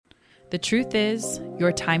The truth is,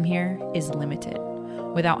 your time here is limited.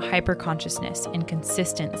 Without hyper-consciousness and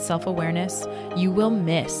consistent self-awareness, you will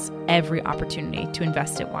miss every opportunity to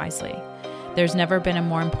invest it wisely. There's never been a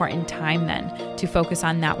more important time then to focus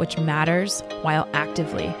on that which matters while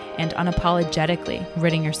actively and unapologetically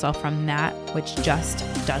ridding yourself from that which just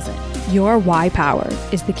doesn't. Your why power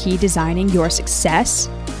is the key designing your success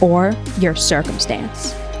or your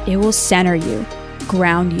circumstance. It will center you,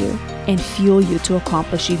 ground you, and fuel you to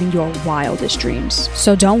accomplish even your wildest dreams.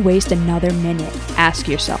 So don't waste another minute. Ask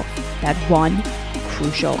yourself that one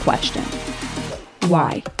crucial question.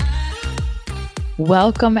 Why?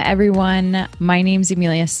 Welcome, everyone. My name's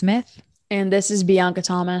Amelia Smith. And this is Bianca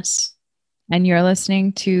Thomas. And you're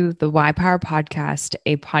listening to the Why Power Podcast,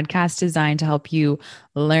 a podcast designed to help you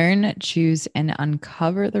learn, choose, and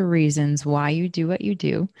uncover the reasons why you do what you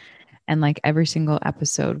do. And like every single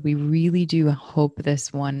episode, we really do hope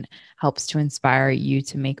this one helps to inspire you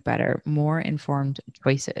to make better, more informed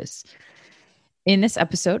choices. In this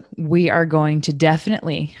episode, we are going to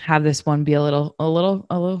definitely have this one be a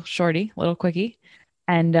little shorty, a little quickie.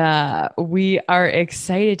 And we are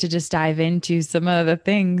excited to just dive into some of the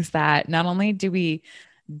things that not only do we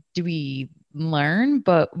learn,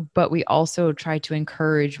 but we also try to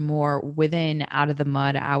encourage more within Out of the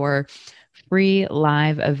Mud, our free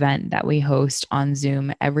live event that we host on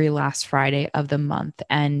Zoom every last Friday of the month.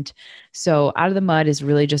 And so Out of the Mud is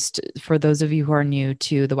really just for those of you who are new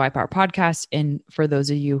to the Why Power Podcast, and for those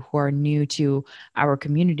of you who are new to our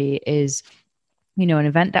community, is, an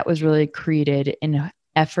event that was really created in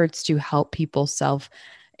efforts to help people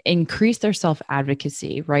increase their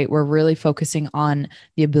self-advocacy, right? We're really focusing on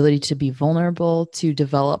the ability to be vulnerable, to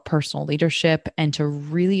develop personal leadership, and to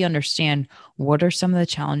really understand what are some of the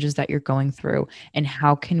challenges that you're going through and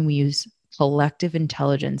how can we use collective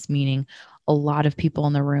intelligence, meaning a lot of people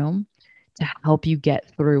in the room, to help you get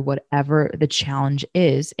through whatever the challenge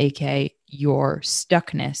is, aka your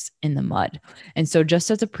stuckness in the mud. And so just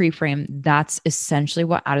as a pre-frame, that's essentially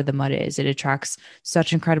what Out of the Mud is. It attracts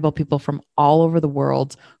such incredible people from all over the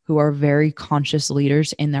world who are very conscious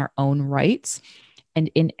leaders in their own rights. And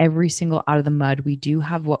in every single Out of the Mud, we do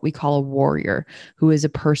have what we call a warrior, who is a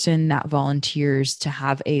person that volunteers to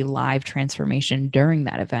have a live transformation during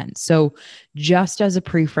that event. So just as a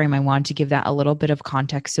pre-frame, I want to give that a little bit of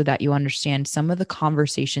context so that you understand some of the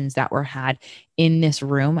conversations that were had in this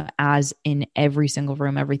room, as in every single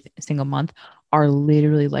room, every single month, are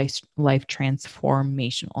literally life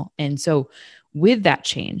transformational. And so with that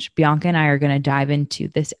change, Bianca and I are going to dive into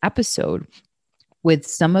this episode with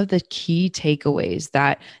some of the key takeaways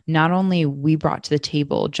that not only we brought to the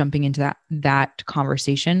table jumping into that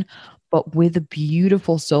conversation, but with the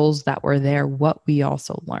beautiful souls that were there, what we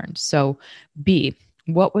also learned. So B,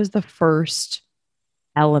 what was the first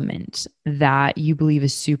element that you believe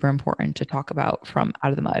is super important to talk about from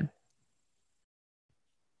Out of the Mud?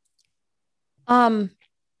 I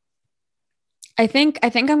think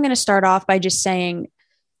I'm going to start off by just saying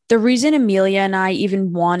the reason Amelia and I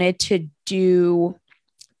even wanted to do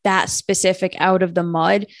that specific Out of the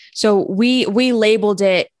Mud. So we labeled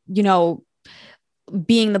it,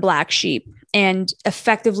 being the black sheep and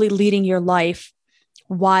effectively leading your life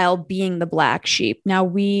while being the black sheep. Now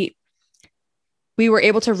we were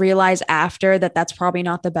able to realize after that that's probably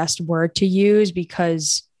not the best word to use,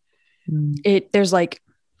 because there's like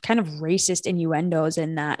kind of racist innuendos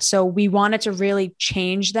in that. So we wanted to really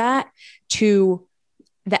change that to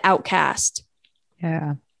the outcast.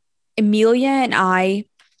 Yeah. Amelia and I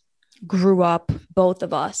grew up, both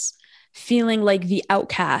of us, feeling like the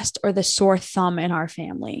outcast or the sore thumb in our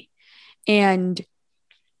family. And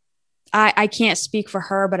I can't speak for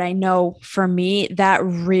her, but I know for me, that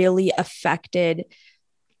really affected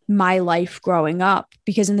my life growing up,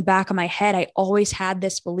 because in the back of my head, I always had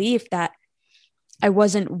this belief that I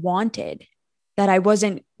wasn't wanted, that I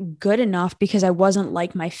wasn't good enough because I wasn't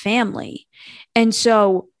like my family. And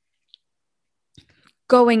so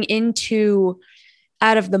going into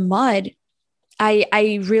Out of the Mud,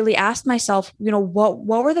 I really asked myself, what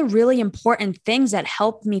were the really important things that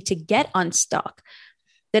helped me to get unstuck,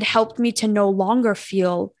 that helped me to no longer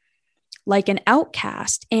feel like an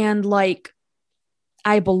outcast and like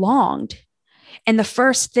I belonged. And the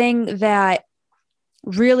first thing that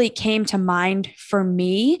really came to mind for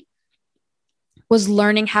me was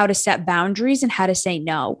learning how to set boundaries and how to say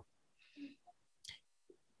no.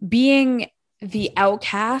 Being the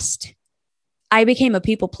outcast, I became a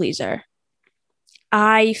people pleaser.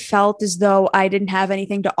 I felt as though I didn't have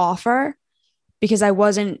anything to offer because I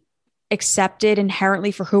wasn't accepted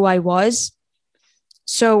inherently for who I was.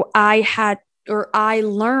 So I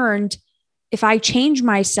learned if I change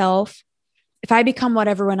myself, If I become what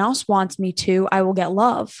everyone else wants me to, I will get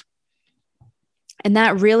love. And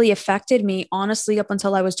that really affected me, honestly, up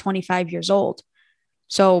until I was 25 years old.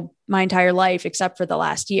 So my entire life, except for the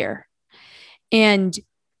last year. And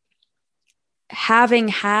having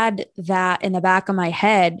had that in the back of my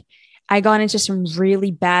head, I got into some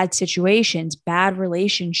really bad situations, bad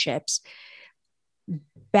relationships,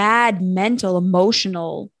 bad mental,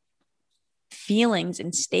 emotional feelings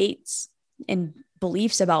and states and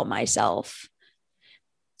beliefs about myself.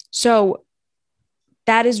 So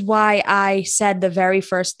that is why I said the very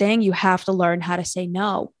first thing, you have to learn how to say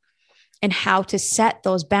no and how to set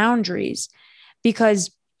those boundaries.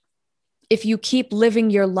 Because if you keep living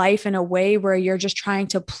your life in a way where you're just trying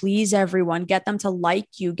to please everyone, get them to like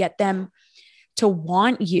you, get them to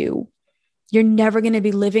want you, you're never going to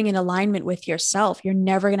be living in alignment with yourself. You're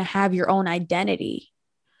never going to have your own identity.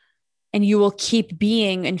 And you will keep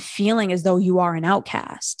being and feeling as though you are an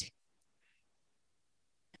outcast.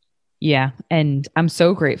 Yeah. And I'm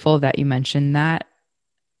so grateful that you mentioned that,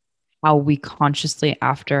 how we consciously,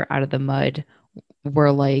 after Out of the Mud,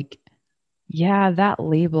 were like, yeah, that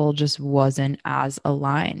label just wasn't as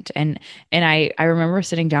aligned. And I remember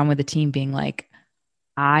sitting down with the team being like,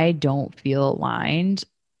 I don't feel aligned.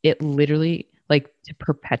 It literally, like, to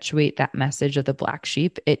perpetuate that message of the black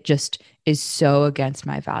sheep, it just is so against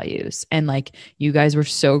my values. And like, you guys were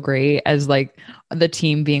so great as like the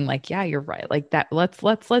team being like, yeah, you're right. Like that,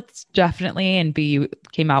 let's definitely, and be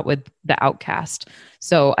came out with the Outcast.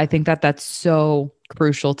 So I think that that's so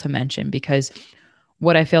crucial to mention, because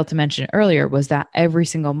what I failed to mention earlier was that every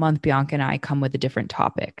single month, Bianca and I come with a different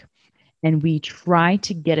topic, and we try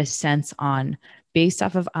to get a sense on, based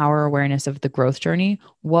off of our awareness of the growth journey,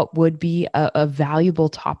 what would be a valuable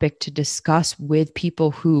topic to discuss with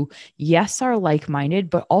people who, yes, are like-minded,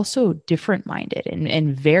 but also different-minded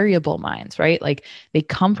and variable minds, right? Like, they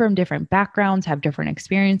come from different backgrounds, have different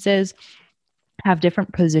experiences, have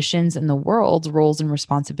different positions in the world, roles and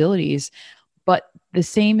responsibilities. But the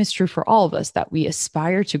same is true for all of us, that we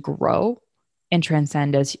aspire to grow and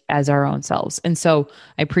transcend as our own selves. And so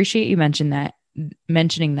I appreciate you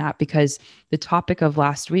mentioning that, because the topic of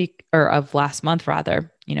last week, or of last month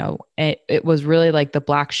rather, it was really like the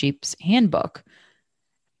black sheep's handbook,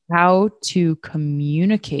 how to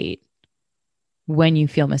communicate when you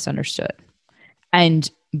feel misunderstood. And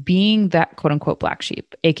being that quote unquote black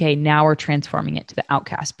sheep, aka now we're transforming it to the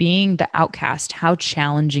outcast, being the outcast, how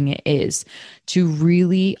challenging it is to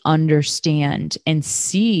really understand and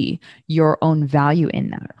see your own value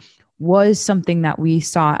in that, was something that we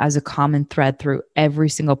saw as a common thread through every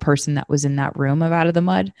single person that was in that room of Out of the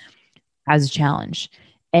Mud, as a challenge.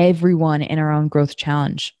 Everyone in our own growth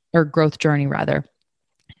challenge, or growth journey rather,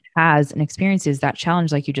 has and experiences that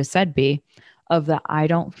challenge, like you just said, B, of the I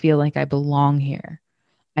don't feel like I belong here.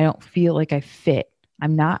 I don't feel like I fit.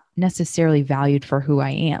 I'm not necessarily valued for who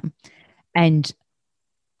I am. And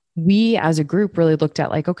we as a group really looked at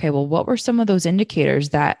like, okay, well, what were some of those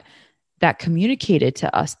indicators that communicated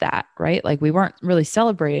to us that, right? Like, we weren't really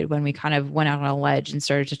celebrated when we kind of went out on a ledge and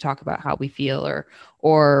started to talk about how we feel,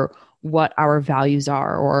 or what our values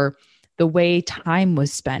are, or the way time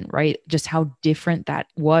was spent, right? Just how different that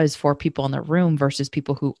was for people in the room versus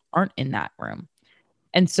people who aren't in that room.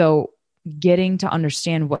 And so getting to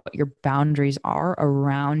understand what your boundaries are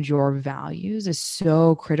around your values is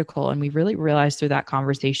so critical. And we really realized through that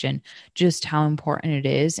conversation just how important it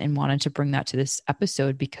is, and wanted to bring that to this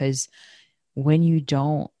episode, because when you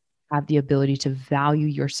don't have the ability to value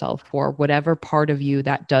yourself for whatever part of you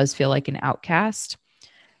that does feel like an outcast,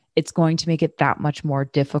 it's going to make it that much more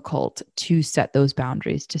difficult to set those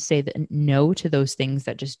boundaries, to say that no to those things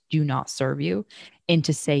that just do not serve you, and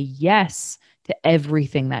to say yes to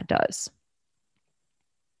everything that does.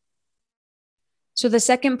 So the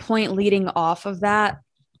second point leading off of that,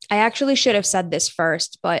 I actually should have said this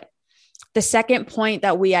first, but the second point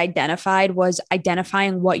that we identified was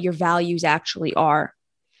identifying what your values actually are.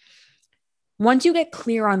 Once you get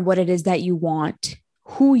clear on what it is that you want,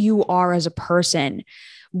 who you are as a person,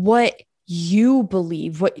 what you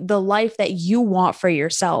believe, what the life that you want for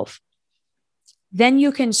yourself, then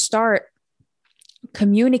you can start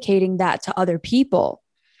communicating that to other people.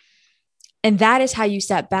 And that is how you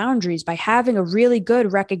set boundaries, by having a really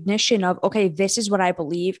good recognition of, okay, this is what I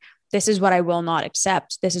believe. This is what I will not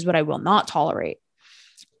accept. This is what I will not tolerate.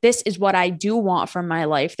 This is what I do want from my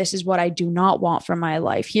life. This is what I do not want from my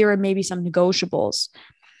life. Here are maybe some negotiables.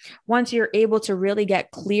 Once you're able to really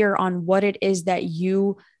get clear on what it is that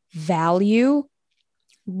you value,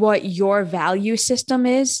 what your value system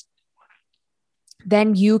is,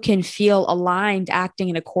 then you can feel aligned acting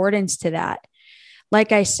in accordance to that.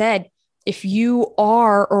 Like I said, If you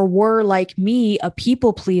are or were like me, a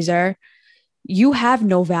people pleaser, you have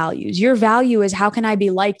no values. Your value is how can I be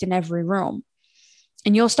liked in every room?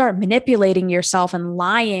 And you'll start manipulating yourself and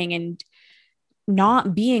lying and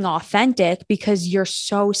not being authentic because you're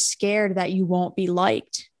so scared that you won't be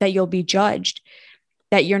liked, that you'll be judged,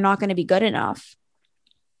 that you're not going to be good enough.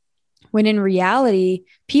 When in reality,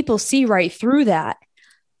 people see right through that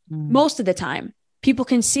Mm, most of the time. People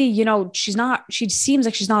can see, she seems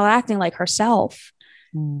like she's not acting like herself.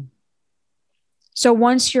 mm, So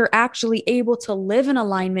once you're actually able to live in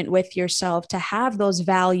alignment with yourself, to have those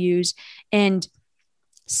values and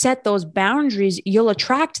set those boundaries, you'll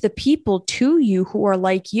attract the people to you who are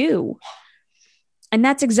like you. And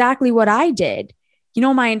that's exactly what I did.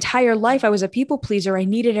 My entire life, I was a people pleaser. I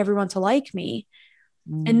needed everyone to like me.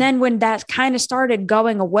 And mm, then when that kind of started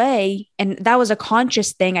going away, and that was a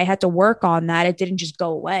conscious thing, I had to work on that. It didn't just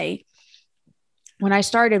go away. When I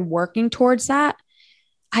started working towards that,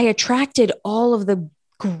 I attracted all of the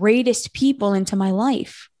greatest people into my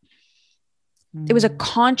life. It was a mm,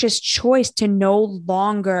 conscious choice to no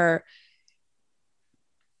longer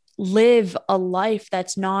live a life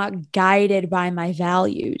that's not guided by my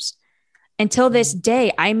values. Until this mm,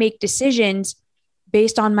 day, I make decisions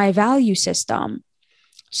based on my value system.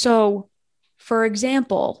 So, for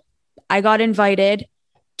example, I got invited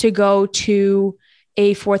to go to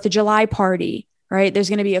a 4th of July party, right? There's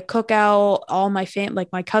going to be a cookout. All my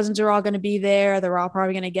like my cousins are all going to be there. They're all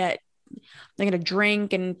probably going to they're going to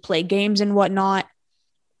drink and play games and whatnot.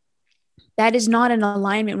 That is not in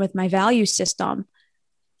alignment with my value system.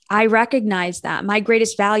 I recognize that my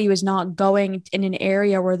greatest value is not going in an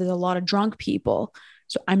area where there's a lot of drunk people.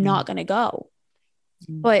 So I'm mm, not going to go.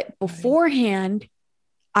 mm. But Right. beforehand,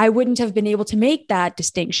 I wouldn't have been able to make that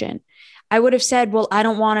distinction. I would have said, well, I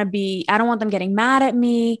don't want them getting mad at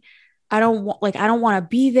me. I don't want to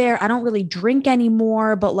be there. I don't really drink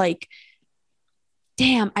anymore, but like,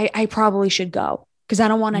 damn, I probably should go because I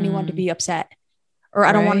don't want anyone to Mm, be upset or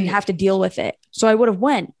I don't want to right. have to deal with it. So I would have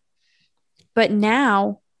went. But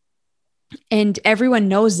now, and everyone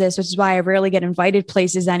knows this, which is why I rarely get invited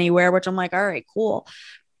places anywhere, which I'm like, all right, cool.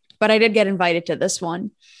 But I did get invited to this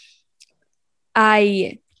one.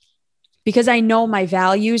 I because I know my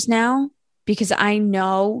values now, because I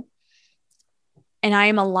know and I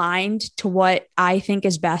am aligned to what I think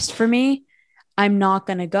is best for me, I'm not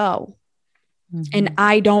going to go. And Mhm.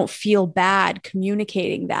 I don't feel bad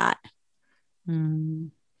communicating that.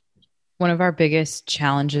 Mm. One of our biggest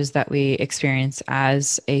challenges that we experience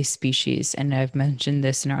as a species, and I've mentioned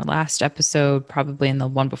this in our last episode, probably in the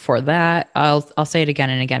one before that. I'll say it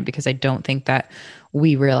again and again because I don't think that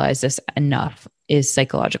we realize this enough, is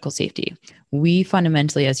psychological safety. We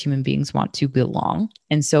fundamentally as human beings want to belong.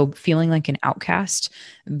 And so feeling like an outcast,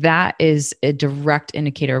 that is a direct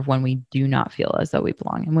indicator of when we do not feel as though we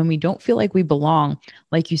belong. And when we don't feel like we belong,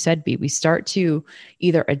 like you said, B, we start to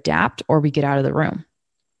either adapt or we get out of the room.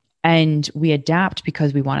 And we adapt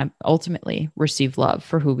because we want to ultimately receive love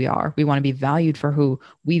for who we are. We want to be valued for who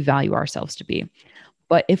we value ourselves to be.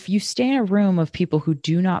 But if you stay in a room of people who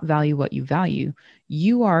do not value what you value,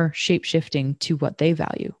 you are shape shifting to what they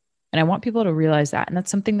value. And I want people to realize that. And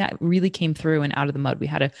that's something that really came through and Out of the Mud. We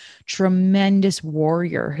had a tremendous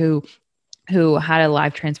warrior who had a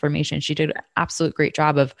live transformation. She did an absolute great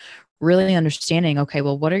job of really understanding, okay,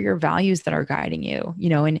 well, what are your values that are guiding you?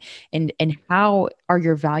 And how are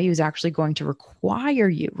your values actually going to require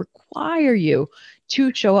you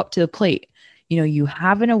to show up to the plate? You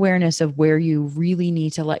have an awareness of where you really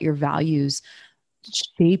need to let your values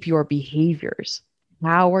shape your behaviors.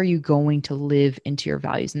 How are you going to live into your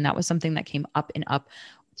values? And that was something that came up and up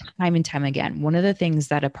time and time again. One of the things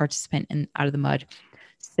that a participant in Out of the Mud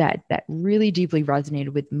said that really deeply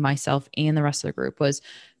resonated with myself and the rest of the group was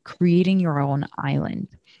creating your own island.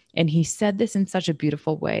 And he said this in such a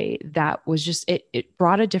beautiful way that was just, it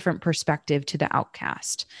brought a different perspective to the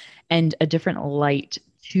outcast and a different light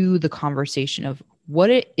to the conversation of what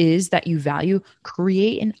it is that you value.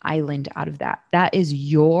 Create an island out of that. That is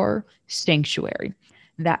your sanctuary.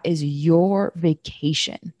 That is your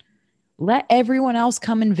vacation. Let everyone else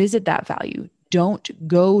come and visit that value. Don't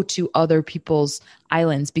go to other people's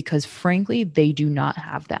islands because, frankly, they do not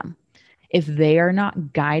have them. If they are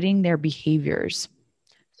not guiding their behaviors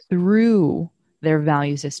through their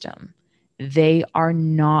value system, they are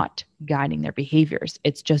not guiding their behaviors.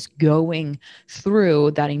 It's just going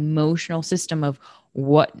through that emotional system of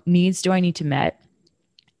what needs do I need to met,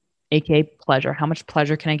 aka pleasure. How much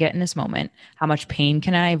pleasure can I get in this moment? How much pain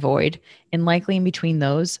can I avoid? And likely in between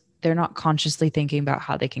those, they're not consciously thinking about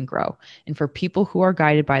how they can grow. And for people who are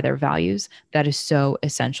guided by their values, that is so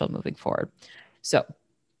essential moving forward. So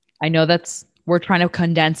I know we're trying to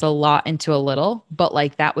condense a lot into a little, but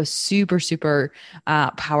like that was super, super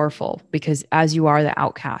powerful because as you are the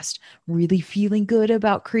outcast, really feeling good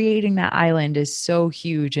about creating that island is so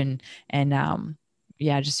huge and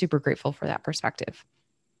yeah, just super grateful for that perspective.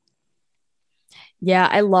 Yeah,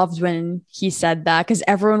 I loved when he said that because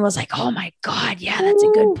everyone was like, oh my God, yeah, that's a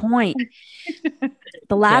good Ooh. point.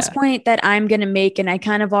 The last Yeah. point that I'm going to make, and I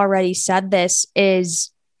kind of already said this,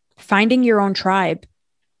 is finding your own tribe.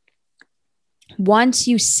 Once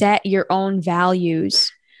you set your own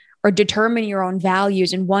values or determine your own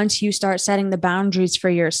values, and once you start setting the boundaries for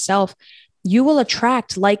yourself, you will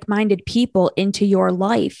attract like minded people into your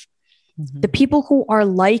life. The Mhm. people who are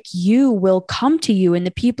like you will come to you, and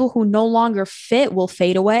the people who no longer fit will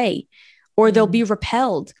fade away or they'll be Mm.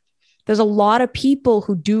 repelled. There's a lot of people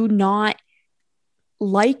who do not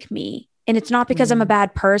like me. And it's not because I'm a Mm.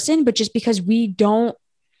 bad person, but just because we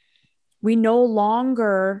no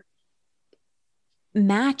longer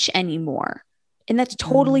match anymore. And that's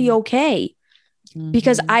totally Mm. okay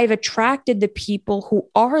because Mhm. I've attracted the people who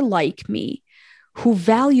are like me, who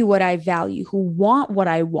value what I value, who want what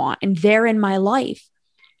I want, and they're in my life.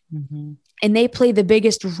 Mhm. And they play the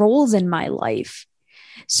biggest roles in my life.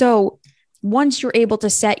 So once you're able to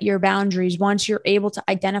set your boundaries, once you're able to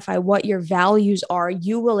identify what your values are,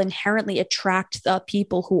 you will inherently attract the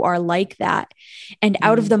people who are like that. And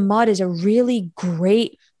Out of Mm. the Mud is a really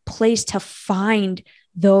great place to find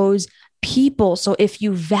those people. So if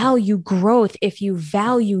you value growth, if you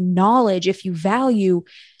value knowledge, if you value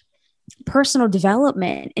personal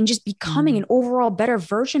development and just becoming Mm. an overall better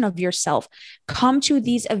version of yourself, come to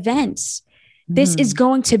these events. This is Mhm.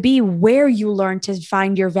 going to be where you learn to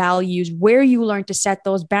find your values, where you learn to set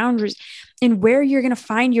those boundaries, and where you're going to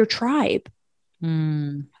find your tribe,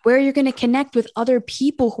 Mm. where you're going to connect with other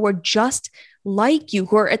people who are just like you,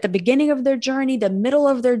 who are at the beginning of their journey, the middle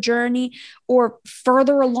of their journey, or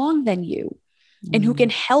further along than you, and who can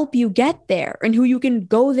Mm. help you get there and who you can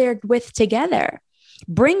go there with together.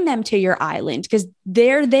 Bring them to your island because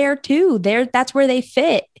they're there too. That's where they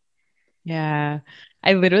fit. Yeah.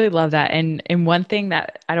 I literally love that. And one thing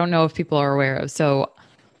that I don't know if people are aware of. So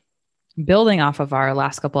building off of our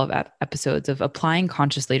last couple of episodes of applying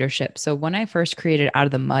conscious leadership. So when I first created Out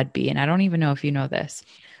of the Mud Bee, and I don't even know if you know this,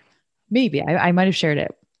 maybe I might have shared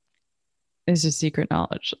it. It's just secret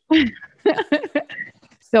knowledge.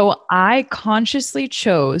 So I consciously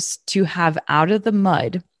chose to have Out of the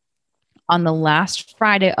Mud on the last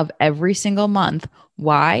Friday of every single month.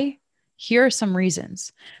 Why? Here are some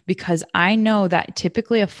reasons. Because I know that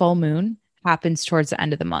typically a full moon happens towards the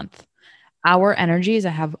end of the month. Our energies,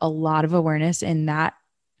 I have a lot of awareness in that,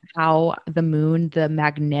 how the moon, the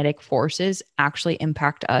magnetic forces actually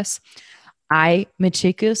impact us. I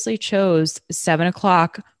meticulously chose 7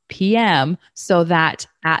 o'clock p.m. so that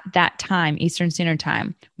at that time, Eastern Standard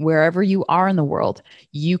Time, wherever you are in the world,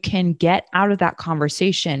 you can get out of that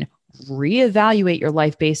conversation, reevaluate your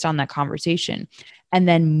life based on that conversation, and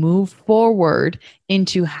then move forward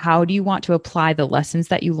into how do you want to apply the lessons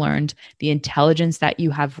that you learned, the intelligence that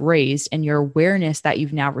you have raised, and your awareness that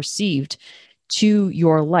you've now received to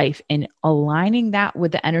your life. And aligning that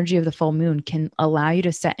with the energy of the full moon can allow you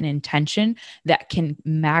to set an intention that can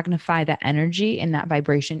magnify that energy and that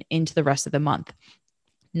vibration into the rest of the month.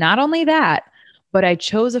 Not only that, but I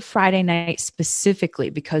chose a Friday night specifically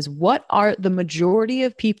because what are the majority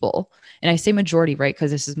of people, and I say majority, right?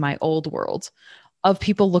 Because this is my old world of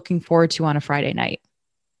people looking forward to on a Friday night.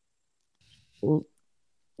 Go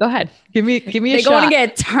ahead. Give me a They're going to shot.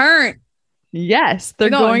 get turned. Yes, they're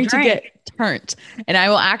They're going going to to drink. get turned. And I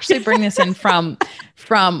will actually bring this in from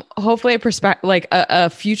hopefully a perspective like a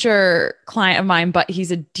future client of mine, but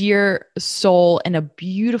he's a dear soul and a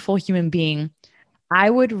beautiful human being. I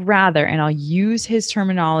would rather, and I'll use his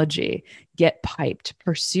terminology, get piped,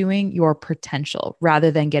 pursuing your potential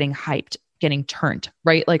rather than getting hyped, getting turned,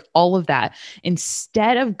 right? Like all of that.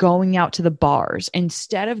 Instead of going out to the bars,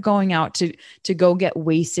 instead of going out to go get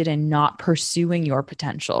wasted and not pursuing your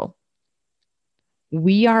potential,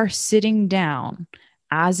 we are sitting down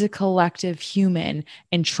as a collective human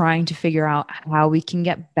and trying to figure out how we can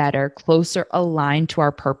get better, closer aligned to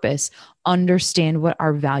our purpose, understand what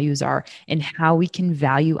our values are, and how we can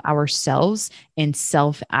value ourselves and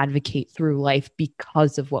self advocate through life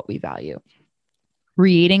because of what we value.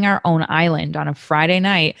 Creating our own island on a Friday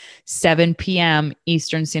night, 7 p.m.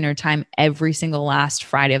 Eastern Standard Time, every single last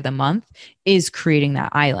Friday of the month is creating that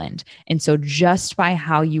island. And so, just by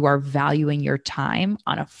how you are valuing your time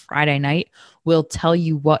on a Friday night, will tell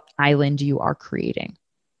you what island you are creating.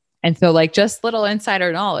 And so, like, just little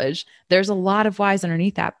insider knowledge, there's a lot of whys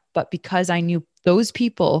underneath that. But because I knew those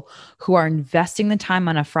people who are investing the time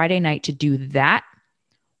on a Friday night to do that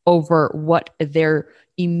over what their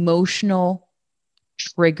emotional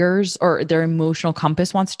triggers or their emotional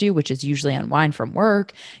compass wants to do, which is usually unwind from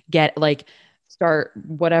work, get like start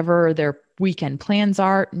whatever their weekend plans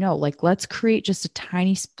are. No, like let's create just a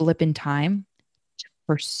tiny blip in time to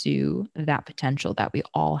pursue that potential that we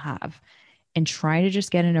all have and try to just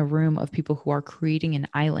get in a room of people who are creating an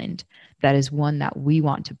island that is one that we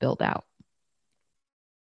want to build out.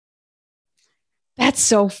 That's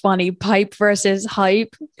so funny. Pipe versus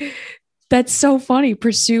hype. That's so funny.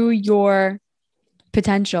 Pursue your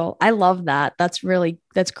potential. I love that. That's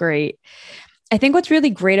great. I think what's really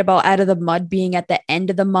great about Out of the Mud being at the end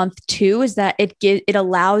of the month too is that it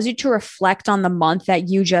allows you to reflect on the month that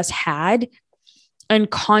you just had and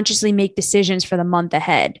consciously make decisions for the month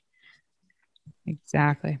ahead.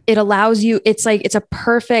 Exactly. It allows you, it's a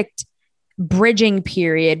perfect bridging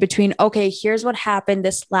period between, okay, here's what happened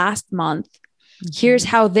this last month. Here's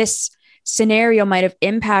how this scenario might have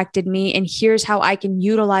impacted me. And here's how I can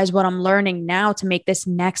utilize what I'm learning now to make this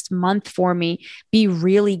next month for me be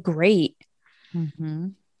really great.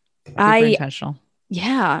 Super I intentional.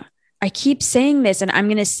 Yeah, I keep saying this and I'm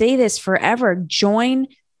going to say this forever. Join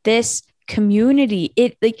this community.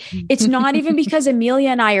 It's not even because Amelia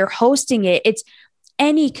and I are hosting it. It's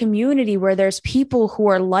any community where there's people who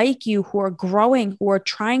are like you, who are growing, who are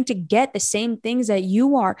trying to get the same things that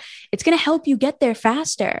you are. It's going to help you get there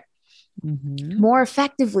faster, more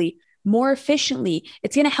effectively, more efficiently.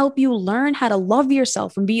 It's going to help you learn how to love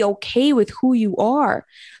yourself and be okay with who you are.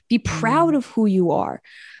 Be proud of who you are,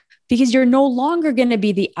 because you're no longer going to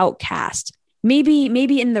be the outcast.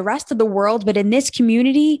 Maybe in the rest of the world, but in this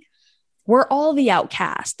community, we're all the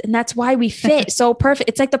outcast. And that's why we fit so perfect.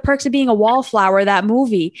 It's like The Perks of Being a Wallflower, that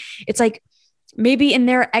movie. It's like maybe in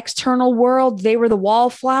their external world, they were the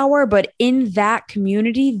wallflower, but in that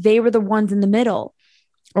community, they were the ones in the middle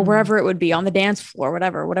or wherever it would be, on the dance floor,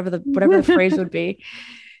 whatever the phrase would be.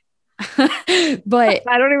 But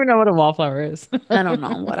I don't even know what a wallflower is. I don't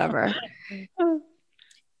know, whatever.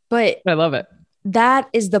 But I love it. That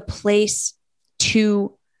is the place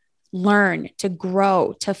to learn, to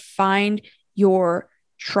grow, to find your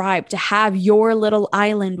tribe, to have your little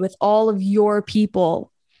island with all of your people.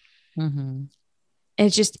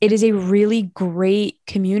 It is a really great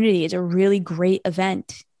community. It's a really great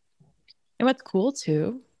event. And what's cool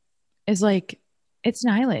too is like, it's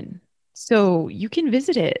an island, so you can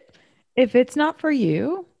visit it. If it's not for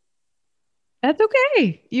you, that's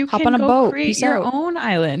okay. You Hop can on a go boat. create Peace your out. own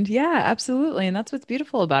island. Yeah, absolutely. And that's what's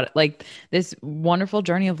beautiful about it. Like this wonderful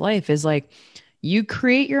journey of life is like you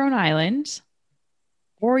create your own island,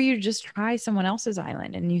 or you just try someone else's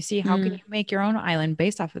island and you see how can you make your own island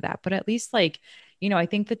based off of that. But at least like, I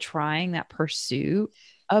think the trying, that pursuit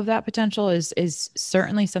of that potential is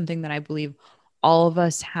certainly something that I believe all of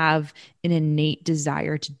us have an innate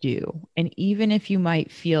desire to do. And even if you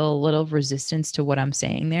might feel a little resistance to what I'm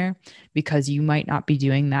saying there, because you might not be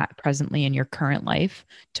doing that presently in your current life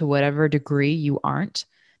to whatever degree you aren't,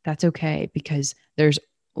 that's okay, because there's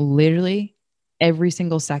literally every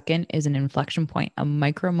single second is an inflection point, a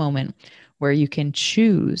micro moment where you can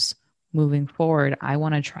choose moving forward. I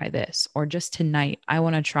want to try this, or just tonight, I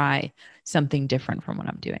want to try something different from what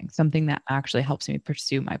I'm doing, something that actually helps me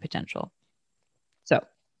pursue my potential. So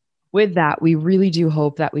with that, we really do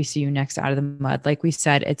hope that we see you next Out of the Mud. Like we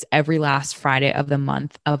said, it's every last Friday of the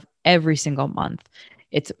month, of every single month.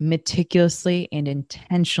 It's meticulously and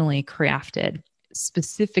intentionally crafted,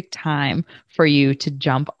 specific time for you to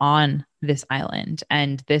jump on this island.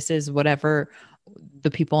 And this is whatever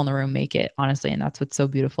the people in the room make it, honestly. And that's what's so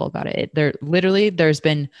beautiful about it. There's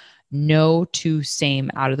been no two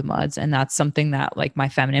same Out of the Muds. And that's something that like my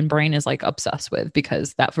feminine brain is like obsessed with,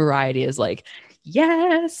 because that variety is like,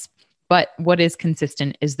 yes. But what is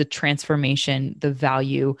consistent is the transformation, the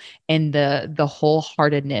value, and the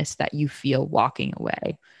wholeheartedness that you feel walking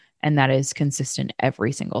away. And that is consistent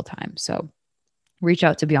every single time. So reach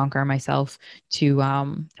out to Bianca or myself to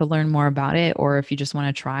learn more about it. Or if you just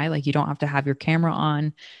want to try, like, you don't have to have your camera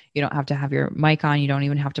on, you don't have to have your mic on, you don't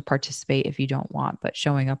even have to participate if you don't want, but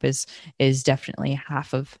showing up is definitely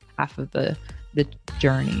half of the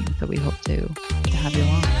journey that we hope to have you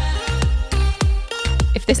along.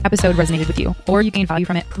 If this episode resonated with you or you gained value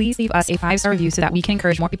from it, please leave us a 5-star review so that we can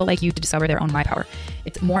encourage more people like you to discover their own why power.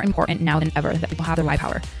 It's more important now than ever that people have their why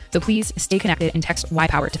power. So please stay connected and text why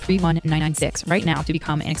power to 31996 right now to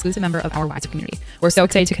become an exclusive member of our WISE community. We're so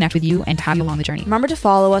excited to connect with you and to have you along the journey. Remember to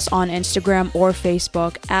follow us on Instagram or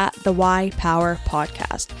Facebook at the Why Power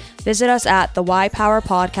Podcast. Visit us at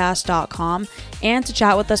thewhypowerpodcast.com and to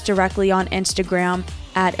chat with us directly on Instagram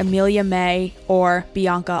at Amelia May or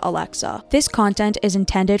Bianca Alexa. This content is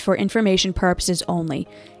intended for information purposes only.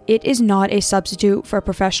 It is not a substitute for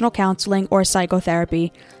professional counseling or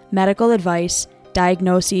psychotherapy, medical advice,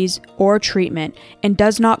 diagnoses, or treatment, and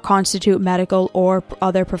does not constitute medical or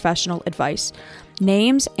other professional advice.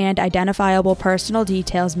 Names and identifiable personal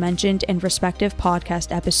details mentioned in respective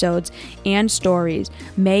podcast episodes and stories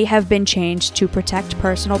may have been changed to protect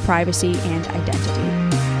personal privacy and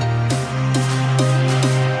identity.